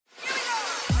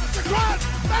the cross.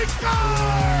 They score!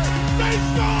 They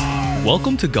score!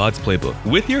 Welcome to God's Playbook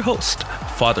with your host,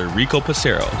 Father Rico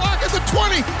Passero. Lock at the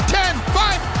 20, 10,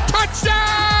 5,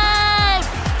 touchdown!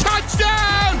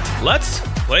 Touchdown! Let's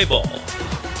play ball.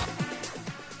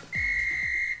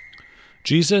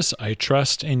 Jesus, I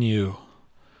trust in you.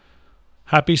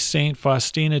 Happy St.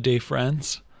 Faustina Day,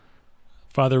 friends.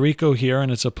 Father Rico here,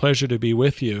 and it's a pleasure to be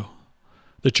with you.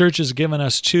 The Church has given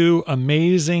us two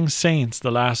amazing saints the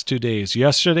last 2 days.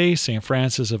 Yesterday, St.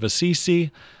 Francis of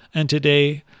Assisi, and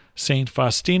today, St.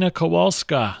 Faustina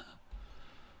Kowalska,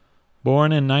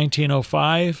 born in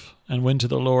 1905 and went to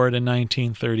the Lord in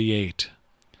 1938.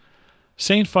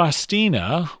 St.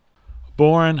 Faustina,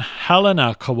 born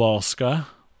Helena Kowalska,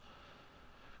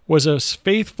 was a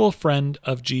faithful friend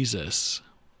of Jesus.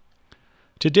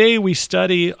 Today we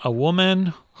study a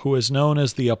woman who is known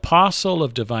as the Apostle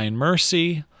of Divine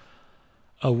Mercy,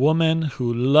 a woman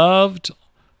who loved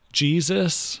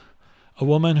Jesus, a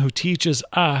woman who teaches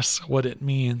us what it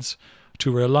means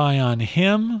to rely on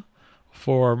Him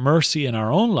for mercy in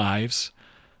our own lives,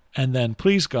 and then,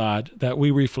 please God, that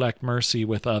we reflect mercy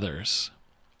with others.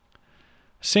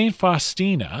 Saint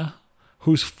Faustina,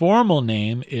 whose formal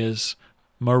name is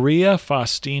Maria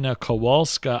Faustina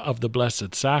Kowalska of the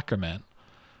Blessed Sacrament,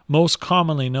 most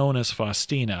commonly known as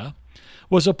Faustina,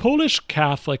 was a Polish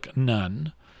Catholic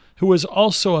nun who was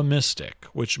also a mystic,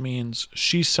 which means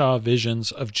she saw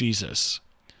visions of Jesus.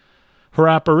 Her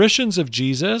apparitions of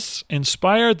Jesus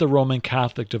inspired the Roman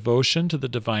Catholic devotion to the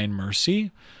Divine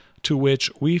Mercy, to which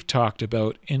we've talked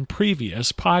about in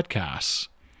previous podcasts.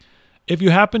 If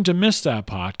you happen to miss that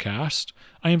podcast,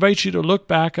 I invite you to look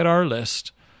back at our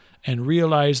list and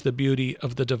realize the beauty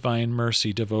of the Divine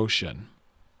Mercy devotion.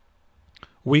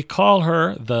 We call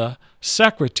her the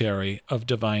Secretary of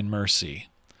Divine Mercy.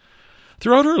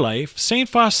 Throughout her life, St.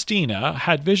 Faustina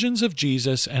had visions of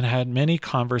Jesus and had many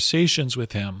conversations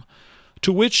with him,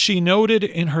 to which she noted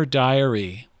in her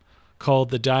diary,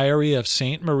 called the Diary of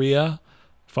St. Maria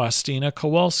Faustina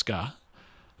Kowalska,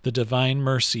 The Divine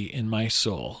Mercy in My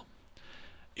Soul.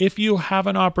 If you have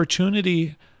an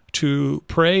opportunity to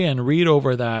pray and read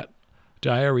over that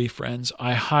diary, friends,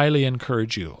 I highly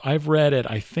encourage you. I've read it,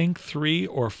 I think, 3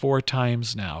 or 4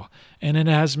 times now, and it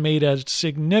has made a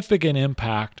significant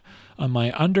impact on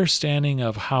my understanding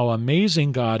of how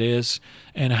amazing God is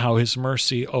and how His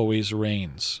mercy always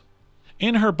reigns.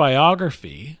 In her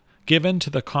biography, given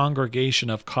to the Congregation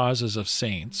of Causes of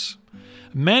Saints,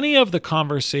 many of the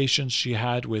conversations she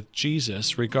had with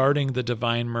Jesus regarding the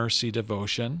Divine Mercy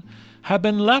devotion have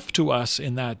been left to us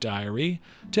in that diary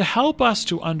to help us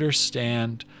to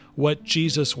understand what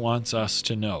Jesus wants us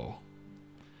to know.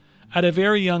 At a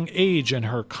very young age in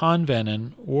her convent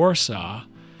in Warsaw,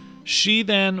 she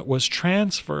then was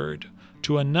transferred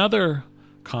to another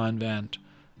convent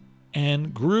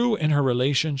and grew in her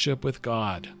relationship with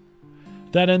God.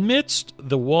 That amidst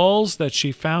the walls that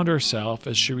she found herself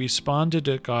as she responded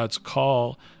to God's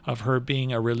call of her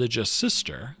being a religious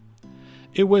sister,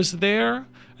 it was there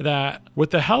that,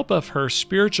 with the help of her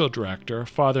spiritual director,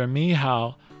 Father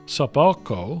Michał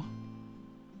Sopołko,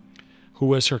 who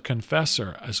was her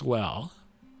confessor as well,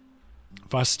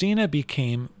 Faustina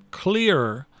became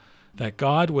clearer that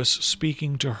God was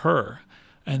speaking to her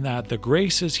and that the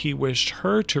graces He wished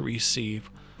her to receive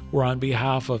were on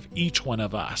behalf of each one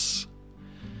of us.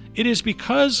 It is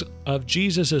because of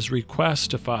Jesus'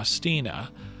 request to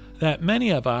Faustina that many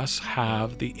of us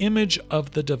have the image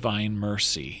of the Divine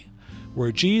Mercy,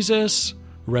 where Jesus,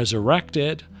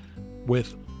 resurrected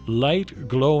with light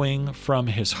glowing from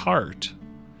His heart,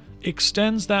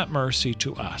 extends that mercy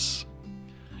to us.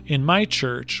 In my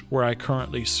church, where I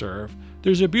currently serve,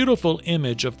 there's a beautiful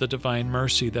image of the Divine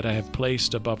Mercy that I have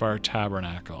placed above our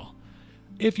tabernacle.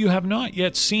 If you have not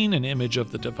yet seen an image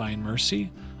of the Divine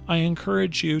Mercy, I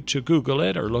encourage you to Google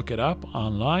it or look it up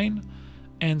online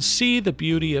and see the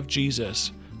beauty of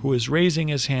Jesus, who is raising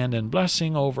His hand and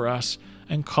blessing over us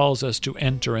and calls us to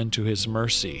enter into His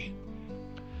mercy.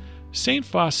 Saint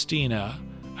Faustina,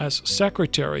 as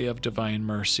Secretary of Divine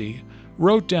Mercy,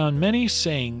 wrote down many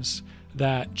sayings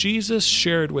that Jesus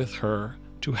shared with her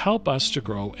to help us to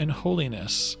grow in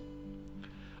holiness.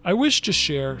 I wish to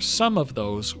share some of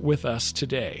those with us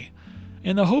today,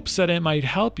 in the hopes that it might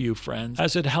help you, friends,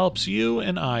 as it helps you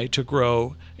and I to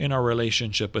grow in our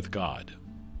relationship with God.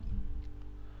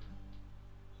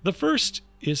 The first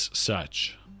is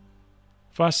such.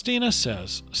 Faustina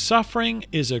says, "Suffering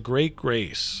is a great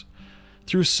grace.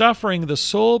 Through suffering, the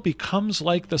soul becomes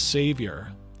like the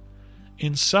Savior.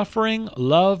 In suffering,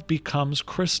 love becomes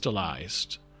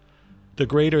crystallized. The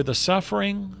greater the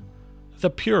suffering, the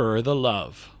purer the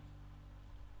love."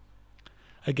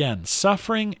 Again,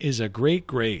 suffering is a great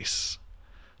grace.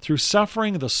 Through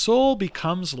suffering, the soul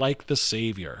becomes like the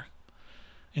Savior.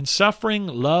 In suffering,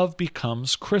 love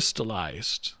becomes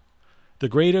crystallized. The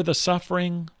greater the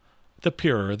suffering, the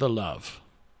purer the love.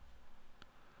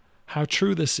 How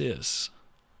true this is.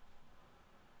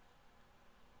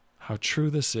 How true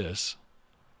this is.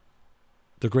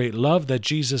 The great love that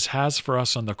Jesus has for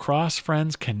us on the cross,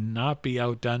 friends, cannot be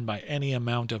outdone by any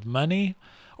amount of money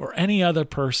or any other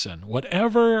person.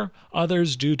 Whatever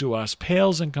others do to us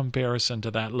pales in comparison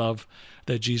to that love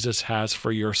that Jesus has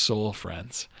for your soul,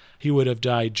 friends. He would have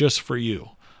died just for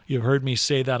you. You've heard me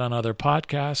say that on other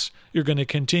podcasts. You're going to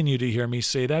continue to hear me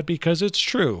say that because it's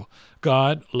true.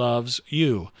 God loves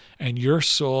you, and your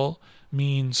soul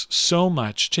means so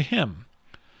much to Him.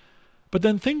 But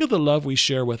then think of the love we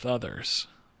share with others.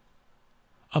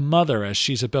 A mother, as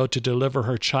she's about to deliver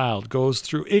her child, goes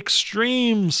through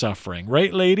extreme suffering.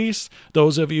 Right, ladies?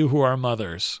 Those of you who are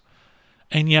mothers.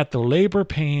 And yet the labor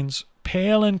pains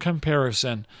pale in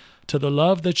comparison to the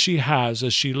love that she has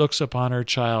as she looks upon her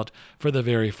child for the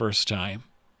very first time.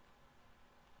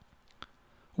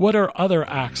 What are other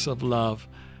acts of love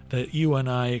that you and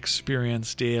I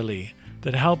experience daily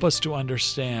that help us to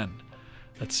understand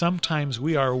that sometimes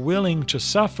we are willing to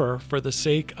suffer for the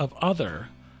sake of other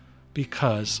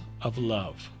because of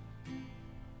love?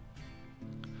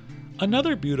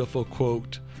 Another beautiful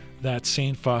quote that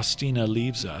St. Faustina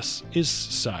leaves us is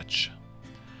such: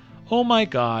 "Oh my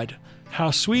God, how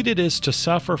sweet it is to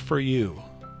suffer for you,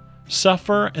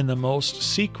 suffer in the most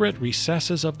secret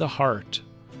recesses of the heart,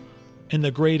 in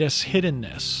the greatest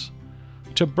hiddenness,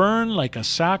 to burn like a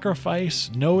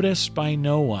sacrifice noticed by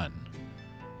no one,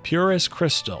 pure as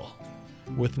crystal,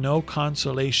 with no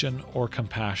consolation or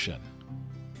compassion.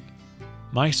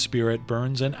 My spirit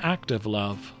burns in active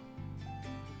love.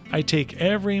 I take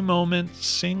every moment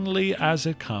singly as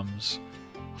it comes,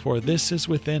 for this is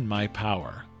within my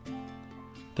power.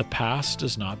 The past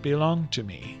does not belong to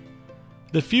me.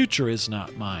 The future is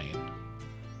not mine.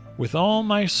 With all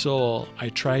my soul, I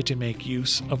try to make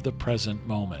use of the present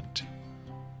moment."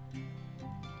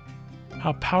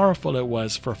 How powerful it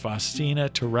was for Faustina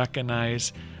to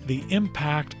recognize the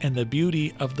impact and the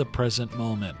beauty of the present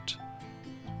moment,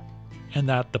 and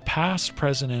that the past,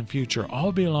 present, and future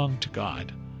all belong to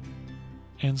God.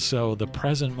 And so the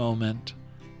present moment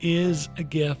is a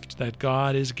gift that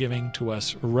God is giving to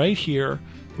us right here,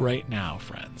 right now,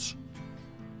 friends.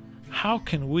 How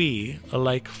can we,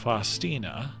 like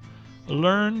Faustina,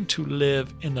 learn to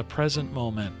live in the present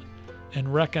moment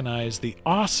and recognize the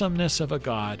awesomeness of a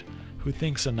God who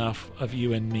thinks enough of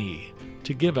you and me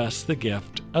to give us the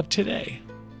gift of today?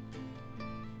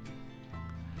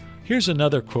 Here's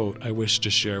another quote I wish to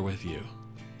share with you.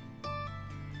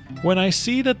 "When I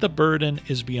see that the burden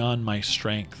is beyond my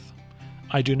strength,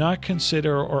 I do not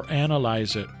consider or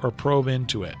analyze it or probe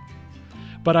into it,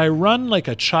 but I run like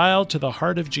a child to the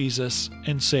heart of Jesus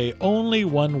and say only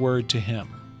one word to Him: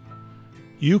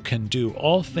 'You can do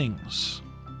all things.'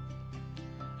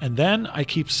 And then I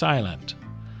keep silent,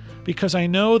 because I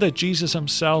know that Jesus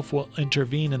Himself will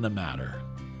intervene in the matter.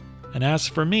 And as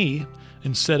for me,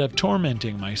 instead of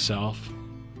tormenting myself,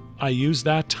 I use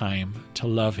that time to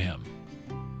love Him."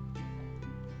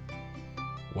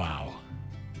 Wow.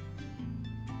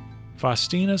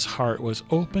 Faustina's heart was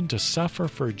open to suffer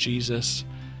for Jesus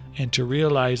and to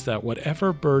realize that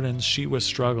whatever burdens she was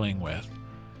struggling with,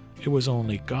 it was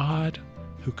only God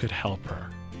who could help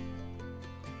her.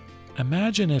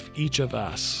 Imagine if each of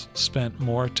us spent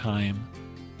more time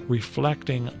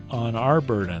reflecting on our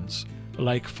burdens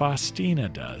like Faustina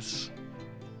does.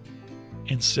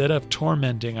 Instead of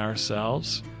tormenting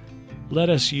ourselves, let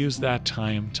us use that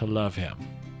time to love Him.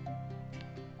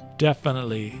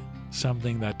 Definitely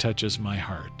something that touches my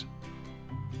heart.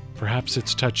 Perhaps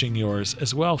it's touching yours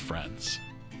as well, friends.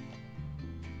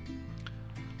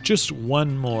 Just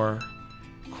one more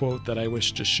quote that I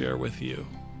wish to share with you.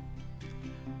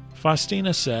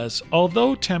 Faustina says,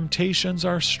 "Although temptations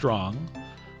are strong,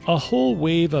 a whole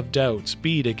wave of doubts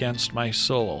beat against my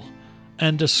soul,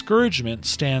 and discouragement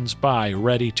stands by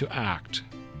ready to act.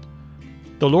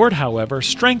 The Lord, however,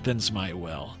 strengthens my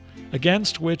will,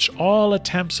 against which all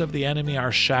attempts of the enemy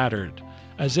are shattered,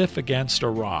 as if against a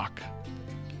rock.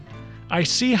 I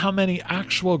see how many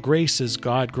actual graces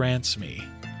God grants me.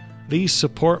 These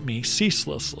support me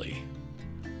ceaselessly.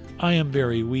 I am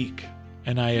very weak,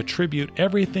 and I attribute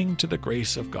everything to the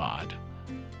grace of God."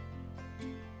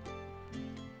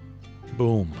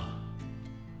 Boom.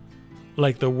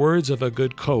 Like the words of a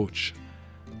good coach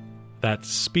that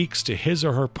speaks to his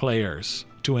or her players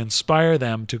to inspire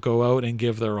them to go out and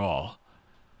give their all.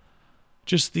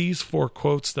 Just these 4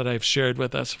 quotes that I've shared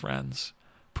with us, friends,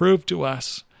 prove to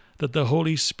us that the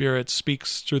Holy Spirit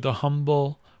speaks through the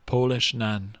humble Polish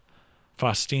nun,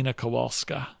 Faustina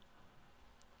Kowalska.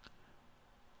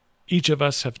 Each of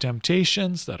us have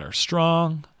temptations that are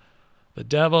strong. The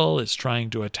devil is trying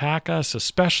to attack us,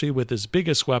 especially with his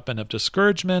biggest weapon of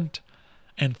discouragement.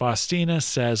 And Faustina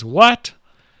says, what?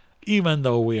 Even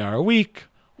though we are weak,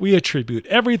 we attribute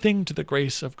everything to the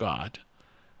grace of God.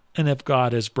 And if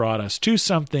God has brought us to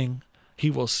something,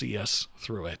 he will see us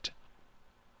through it.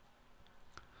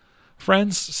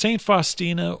 Friends, St.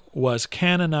 Faustina was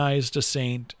canonized a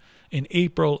saint in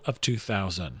April of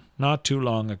 2000, not too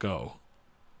long ago.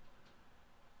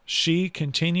 She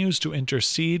continues to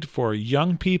intercede for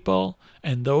young people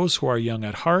and those who are young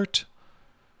at heart.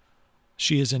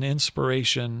 She is an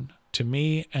inspiration to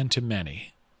me and to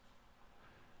many.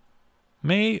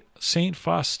 May St.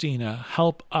 Faustina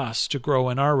help us to grow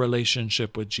in our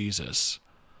relationship with Jesus,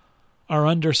 our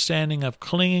understanding of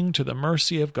clinging to the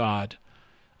mercy of God,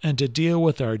 and to deal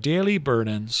with our daily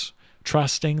burdens,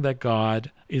 trusting that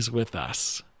God is with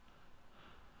us.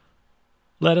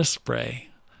 Let us pray.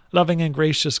 Loving and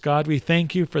gracious God, we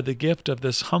thank you for the gift of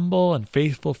this humble and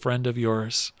faithful friend of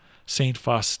yours, St.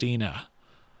 Faustina.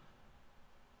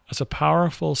 As a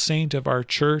powerful saint of our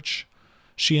church,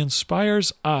 she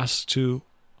inspires us to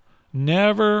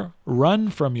never run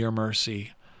from your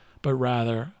mercy, but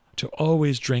rather to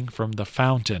always drink from the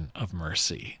fountain of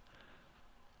mercy.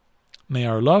 May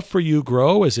our love for you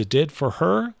grow as it did for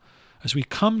her, as we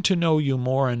come to know you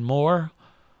more and more,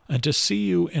 and to see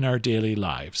you in our daily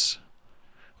lives.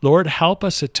 Lord, help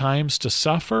us at times to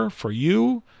suffer for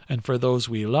you and for those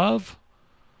we love,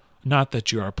 not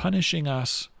that you are punishing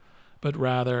us, but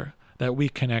rather that we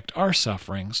connect our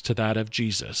sufferings to that of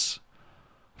Jesus.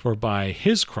 For by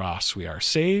his cross we are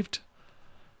saved,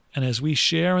 and as we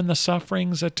share in the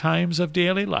sufferings at times of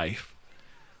daily life,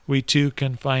 we too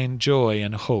can find joy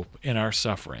and hope in our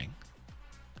suffering.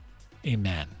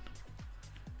 Amen.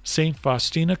 Saint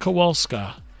Faustina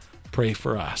Kowalska, pray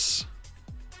for us.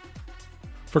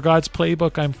 For God's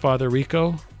Playbook, I'm Father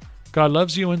Rico. God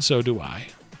loves you, and so do I.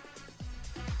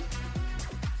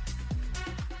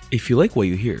 If you like what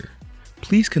you hear,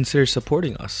 please consider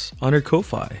supporting us on our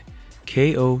Ko-Fi,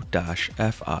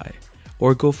 ko-fi,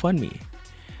 or GoFundMe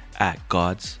at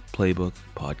God's Playbook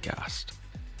Podcast.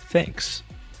 Thanks,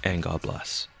 and God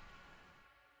bless.